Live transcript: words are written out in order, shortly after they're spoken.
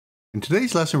In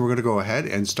today's lesson, we're going to go ahead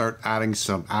and start adding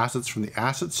some assets from the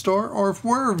asset store, or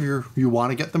wherever you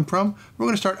want to get them from. We're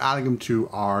going to start adding them to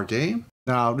our game.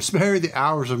 Now, to spare the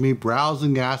hours of me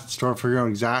browsing the asset store, figuring out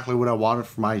exactly what I wanted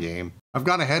for my game, I've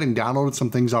gone ahead and downloaded some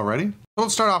things already. So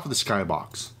let's start off with the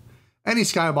Skybox. Any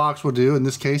Skybox will do. In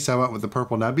this case, I went with the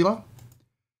purple nebula.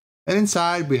 And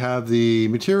inside, we have the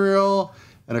material,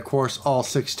 and of course, all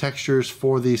 6 textures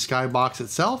for the Skybox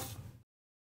itself.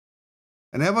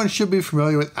 And everyone should be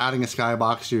familiar with adding a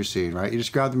Skybox to your scene, right? You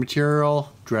just grab the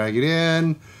material, drag it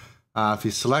in. If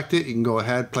you select it, you can go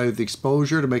ahead, play with the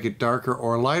exposure to make it darker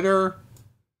or lighter.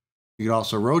 You can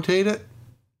also rotate it.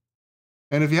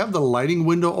 And if you have the lighting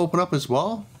window open up as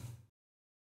well,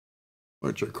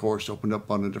 which of course opened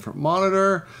up on a different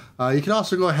monitor, you can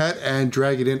also go ahead and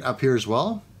drag it in up here as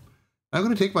well. I'm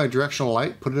going to take my directional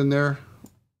light, put it in there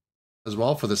as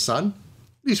well for the sun,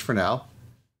 at least for now.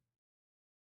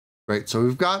 Great, so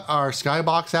we've got our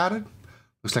Skybox added.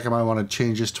 Looks like I might want to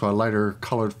change this to a lighter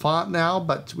colored font now,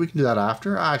 but we can do that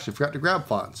after. I actually forgot to grab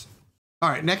fonts. All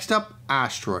right, next up,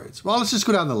 asteroids. Well, let's just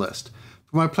go down the list.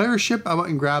 For my player ship, I went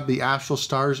and grabbed the Astral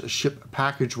Stars Ship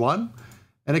Package 1,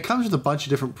 and it comes with a bunch of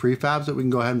different prefabs that we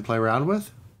can go ahead and play around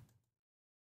with.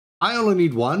 I only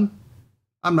need one.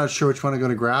 I'm not sure which one I'm going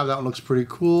to grab. That one looks pretty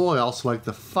cool. I also like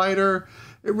the fighter.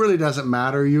 It really doesn't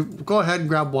matter. You go ahead and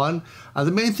grab one. The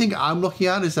main thing I'm looking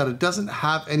at is that it doesn't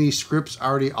have any scripts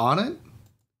already on it.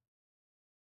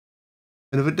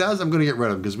 And if it does, I'm going to get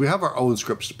rid of them because we have our own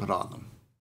scripts to put on them.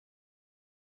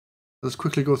 Let's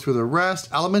quickly go through the rest.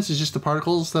 Elements is just the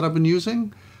particles that I've been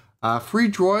using. Free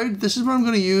droid, this is what I'm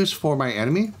going to use for my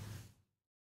enemy.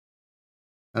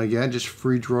 And again, just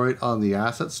free droid on the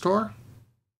asset store.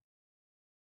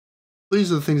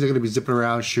 These are the things that are going to be zipping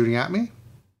around shooting at me.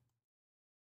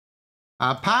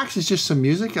 Packs is just some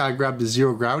music. I grabbed the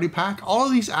Zero Gravity pack. All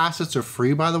of these assets are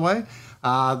free, by the way.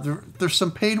 There's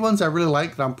some paid ones I really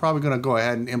like that I'm probably going to go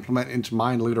ahead and implement into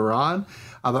mine later on.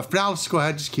 But for now, let's go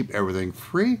ahead and just keep everything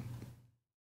free.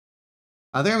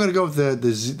 I think I'm going to go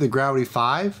with the Gravity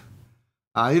 5.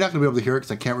 You're not going to be able to hear it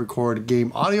because I can't record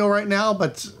game audio right now,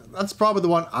 but that's probably the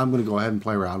one I'm going to go ahead and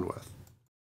play around with.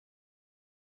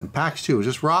 And packs 2 is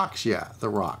just rocks? Yeah, the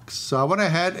rocks. So I went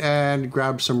ahead and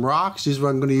grabbed some rocks. These are what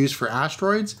I'm going to use for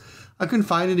asteroids. I couldn't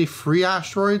find any free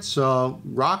asteroids, so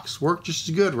rocks work just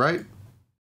as good, right?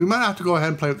 We might have to go ahead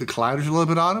and play with the colliders a little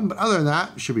bit on them, but other than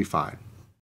that, it should be fine.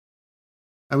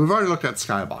 And we've already looked at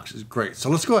skyboxes. Great. So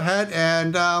let's go ahead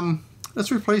and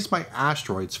let's replace my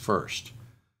asteroids first.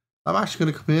 I'm actually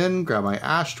going to come in, grab my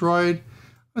asteroid.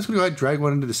 I'm just going to go ahead and drag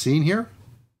one into the scene here.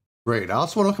 Great. I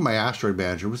also want to look at my Asteroid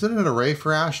Manager. Was it an array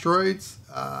for asteroids?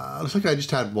 Looks like I just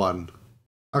had one.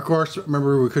 Of course,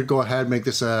 remember we could go ahead and make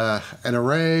this an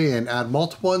array and add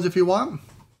multiple ones if you want.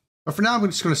 But for now, I'm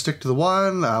just going to stick to the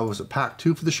one. Was it pack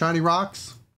 2 for the shiny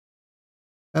rocks?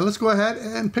 And let's go ahead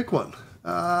and pick one.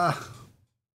 That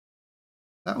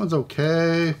one's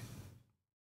okay.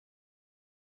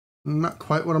 Not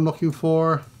quite what I'm looking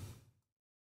for.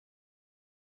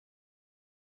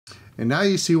 And now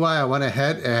you see why I went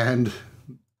ahead and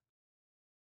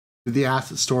did the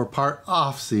asset store part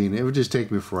off scene. It would just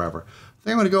take me forever. I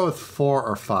think I'm going to go with 4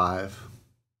 or 5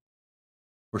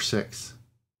 or 6.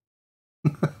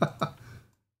 I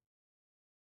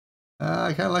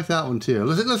kind of like that one too.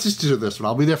 Let's just do this one.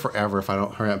 I'll be there forever if I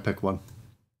don't hurry up and pick one.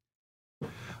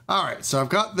 All right, so I've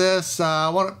got this. I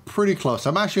want it pretty close.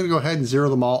 I'm actually going to go ahead and zero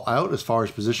them all out as far as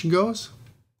position goes,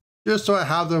 just so I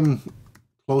have them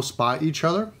close by each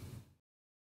other.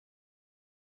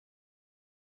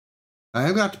 I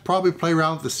am going to have to probably play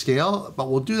around with the scale, but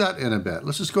we'll do that in a bit.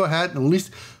 Let's just go ahead and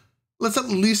let's at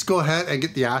least go ahead and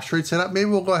get the asteroid set up. Maybe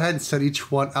we'll go ahead and set each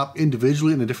one up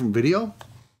individually in a different video.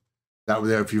 That way,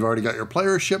 if you've already got your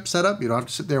player ship set up, you don't have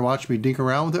to sit there and watch me dink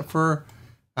around with it for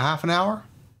a half an hour.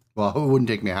 Well, it wouldn't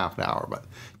take me a half an hour, but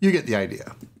you get the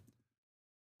idea.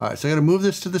 All right, so I'm going to move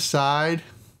this to the side.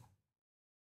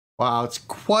 Wow, it's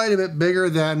quite a bit bigger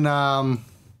than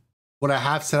what I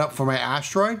have set up for my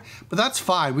asteroid, but that's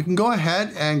fine. We can go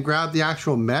ahead and grab the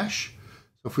actual mesh.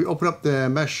 So if we open up the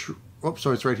mesh, oops,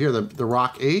 sorry, it's right here, the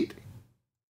rock 8.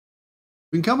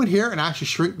 We can come in here and actually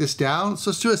shrink this down.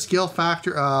 So let's do a scale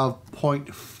factor of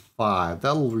 0.5.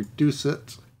 That'll reduce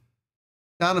it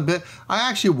down a bit. I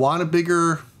actually want a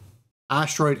bigger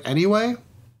asteroid anyway.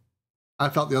 I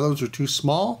felt the others were too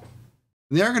small.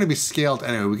 And they are going to be scaled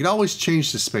anyway. We can always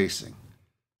change the spacing.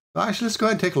 So actually, let's go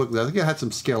ahead and take a look at that. I think I had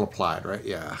some scale applied, right?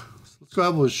 Yeah. So let's go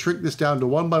ahead and we'll shrink this down to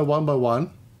 1 by 1 by 1. A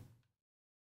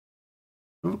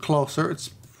little closer. It's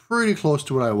pretty close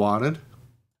to what I wanted.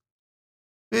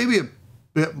 Maybe a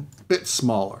bit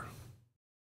smaller.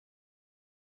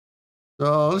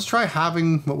 So let's try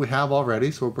having what we have already.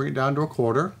 So we'll bring it down to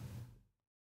 1/4.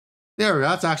 There we go.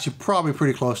 That's actually probably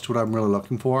pretty close to what I'm really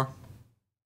looking for.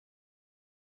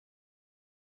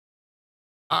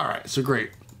 All right, so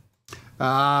great.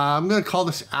 I'm going to call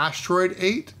this Asteroid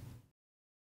 8.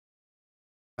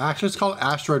 Actually, let's call it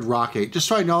Asteroid Rock 8, just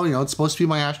so I know, it's supposed to be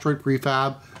my Asteroid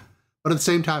Prefab, but at the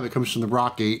same time, it comes from the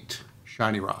Rock 8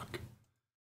 Shiny Rock.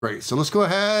 Great, so let's go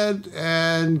ahead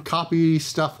and copy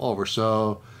stuff over.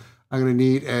 So I'm going to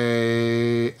need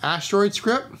a Asteroid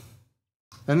Script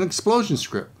and an Explosion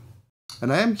Script.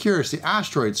 And I am curious, the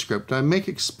Asteroid Script, did I make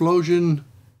Explosion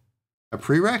a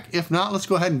prereq? If not, let's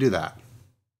go ahead and do that.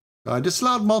 I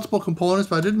disallowed multiple components,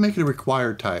 but I didn't make it a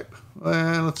required type.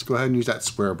 Well, let's go ahead and use that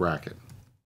square bracket.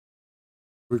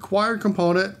 Required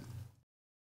component,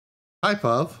 type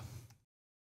of,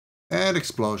 and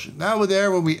explosion. Now we're there,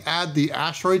 when we add the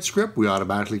Asteroid Script, we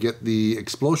automatically get the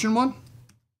explosion one.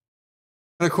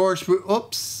 And of course,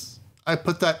 oops, I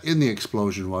put that in the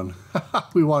explosion one.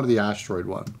 We wanted the asteroid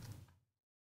one.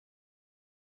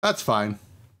 That's fine.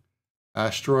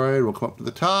 Asteroid will come up to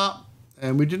the top,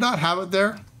 and we did not have it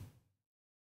there.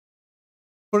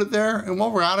 Put it there, and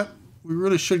while we're at it, we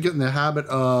really should get in the habit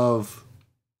of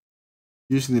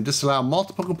using the disallow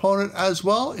multiple component as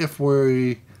well if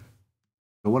we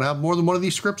don't want to have more than one of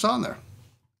these scripts on there.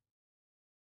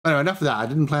 Anyway, enough of that. I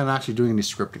didn't plan on actually doing any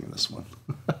scripting in this one.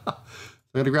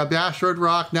 I'm going to grab the asteroid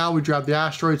rock. Now we grab the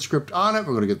asteroid script on it.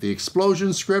 We're going to get the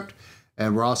explosion script,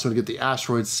 and we're also going to get the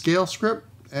asteroid scale script.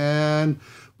 And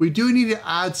we do need to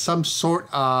add some sort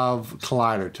of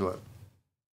collider to it,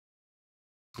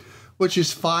 which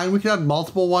is fine. We can add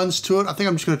multiple ones to it. I think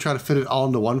I'm just going to try to fit it all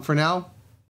into one for now.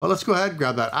 But let's go ahead and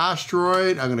grab that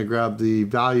asteroid. I'm going to grab the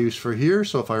values for here.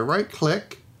 So if I right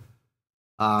click,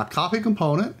 copy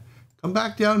component, come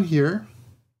back down here,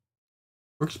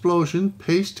 for explosion,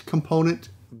 paste component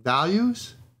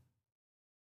values.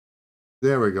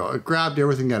 There we go. It grabbed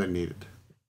everything that it needed.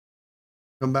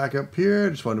 Come back up here.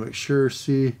 Just want to make sure,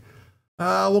 see.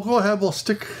 We'll go ahead. We'll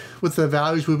stick with the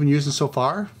values we've been using so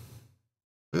far.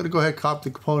 I'm going to go ahead, copy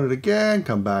the component again,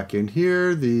 come back in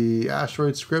here, the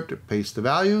asteroid script, paste the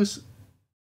values.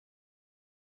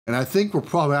 And I think we're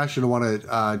probably actually going to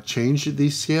want to change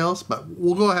these scales, but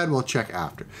we'll go ahead and we'll check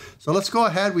after. So let's go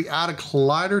ahead. We add a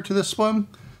collider to this one.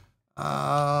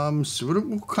 So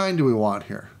what kind do we want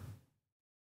here?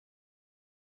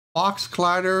 Box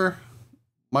collider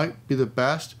might be the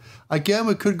best. Again,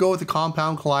 we could go with the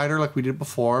compound collider like we did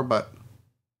before, but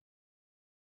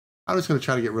I'm just going to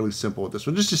try to get really simple with this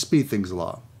one, just to speed things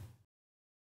along.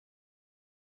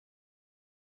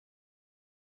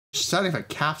 Deciding if a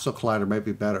capsule collider might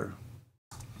be better.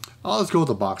 Oh, let's go with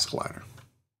the box collider.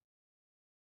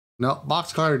 No,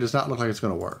 box collider does not look like it's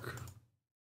going to work.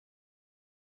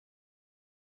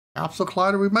 Capsule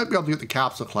collider, we might be able to get the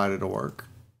capsule collider to work.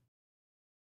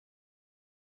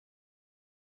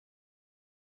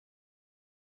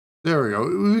 There we go.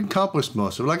 We've accomplished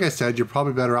most of it. Like I said, you're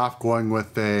probably better off going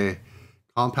with a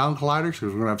compound collider because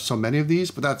we're going to have so many of these,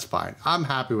 but that's fine. I'm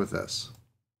happy with this.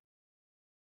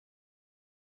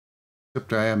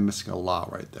 Except I am missing a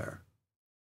lot right there.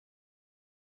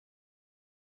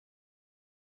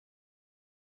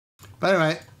 But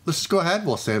anyway, let's just go ahead.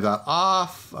 We'll save that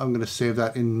off. I'm going to save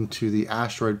that into the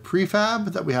Asteroid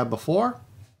Prefab that we had before.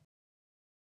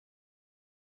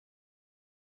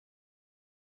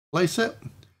 Place it.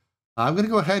 I'm going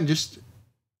to go ahead and just get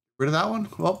rid of that one.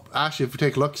 Well, actually, if we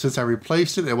take a look, since I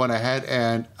replaced it, it went ahead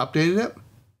and updated it.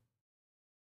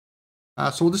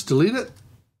 So we'll just delete it.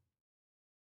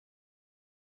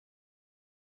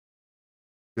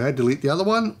 Go ahead, delete the other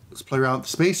one. Let's play around with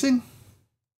the spacing.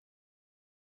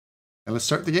 And let's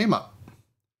start the game up.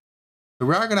 So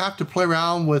we are going to have to play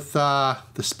around with the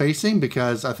spacing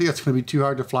because I think that's going to be too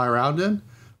hard to fly around in.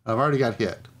 I've already got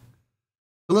hit.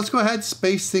 So let's go ahead and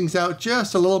space things out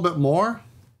just a little bit more.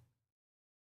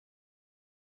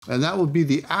 And that would be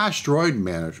the Asteroid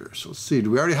Manager. So let's see,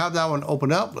 do we already have that one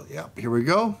open up? Yep, here we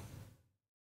go.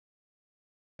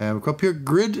 And we'll go up here,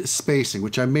 grid spacing,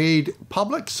 which I made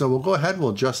public. So we'll go ahead and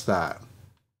we'll adjust that.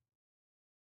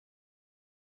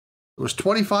 It was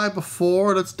 25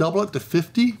 before, let's double it to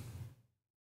 50.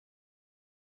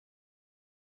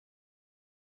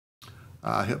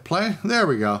 Hit play, there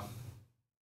we go.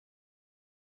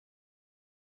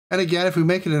 And again, if we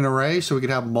make it an array so we can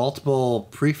have multiple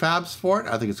prefabs for it,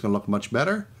 I think it's going to look much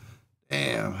better.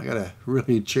 Damn, I got to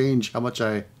really change how much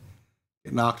I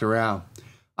get knocked around.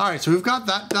 All right, so we've got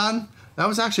that done. That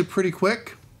was actually pretty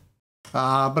quick.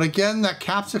 But again, that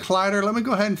capsule collider, let me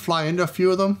go ahead and fly into a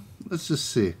few of them. Let's just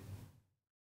see.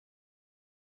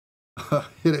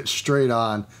 Hit it straight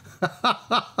on.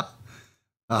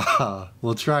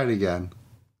 We'll try it again.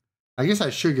 I guess I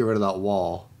should get rid of that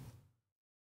wall.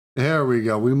 There we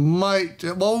go. We might,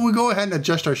 well, when we go ahead and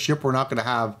adjust our ship, we're not going to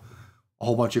have a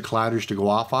whole bunch of colliders to go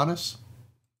off on us.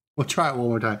 We'll try it one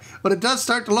more time. But it does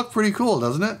start to look pretty cool,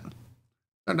 doesn't it?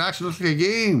 It actually looks like a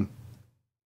game.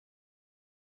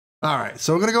 All right,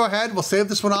 so we're going to go ahead. We'll save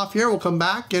this one off here. We'll come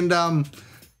back and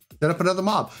set up another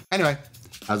mob. Anyway,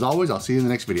 as always, I'll see you in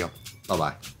the next video.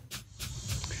 Bye-bye.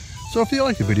 So if you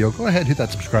liked the video, go ahead and hit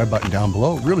that subscribe button down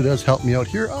below. It really does help me out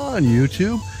here on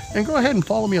YouTube. And go ahead and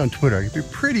follow me on Twitter. I can be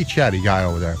a pretty chatty guy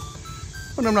over there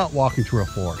when I'm not walking through a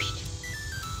forest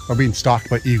or being stalked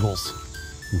by eagles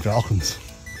and falcons,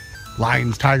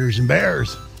 lions, tigers, and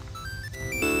bears.